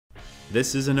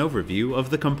This is an overview of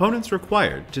the components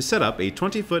required to set up a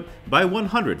 20-foot by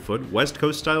 100-foot West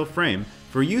Coast style frame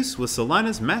for use with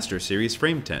Celina's Master Series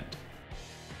frame tent.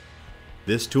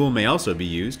 This tool may also be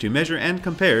used to measure and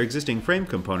compare existing frame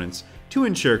components to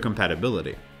ensure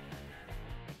compatibility.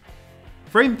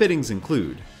 Frame fittings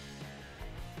include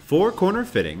 4 corner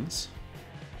fittings,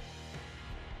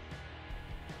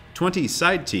 20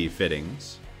 side T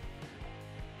fittings,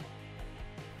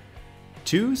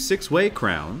 2 6-way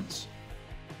crowns,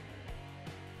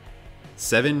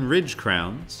 7 ridge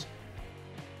crowns,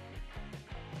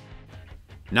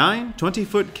 9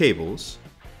 20-foot cables,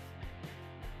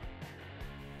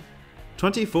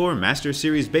 24 Master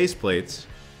Series base plates,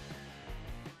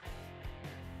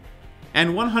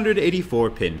 and 184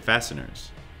 pin fasteners.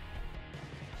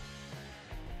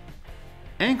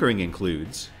 Anchoring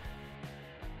includes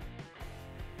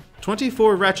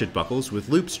 24 ratchet buckles with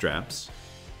loop straps,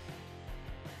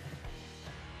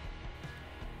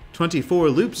 24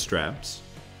 loop straps,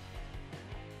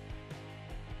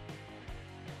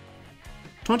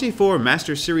 24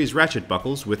 Master Series ratchet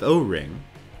buckles with O-ring,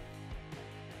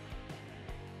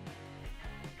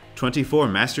 24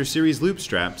 Master Series loop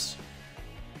straps,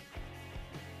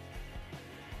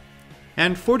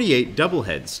 and 48 double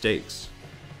head stakes.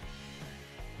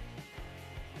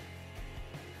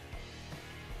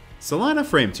 Celina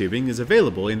frame tubing is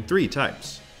available in 3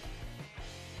 types: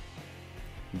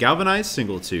 galvanized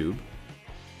single tube,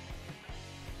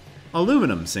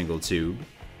 aluminum single tube,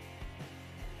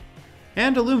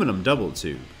 and aluminum double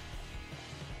tube.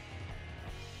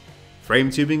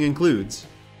 Frame tubing includes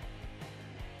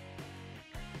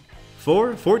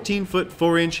 4 14-foot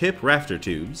 4-inch hip rafter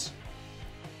tubes,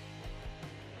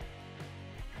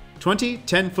 20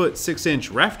 10-foot 6-inch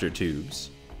rafter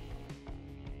tubes,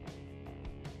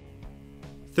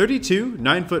 32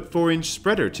 9-foot 4-inch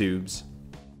spreader tubes,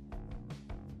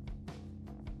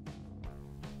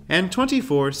 and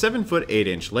 24 7-foot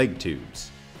 8-inch leg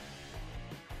tubes.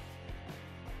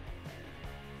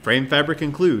 Frame fabric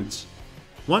includes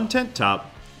 1 tent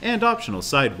top and optional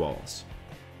sidewalls.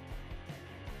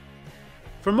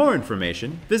 For more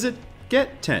information, visit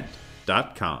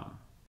gettent.com.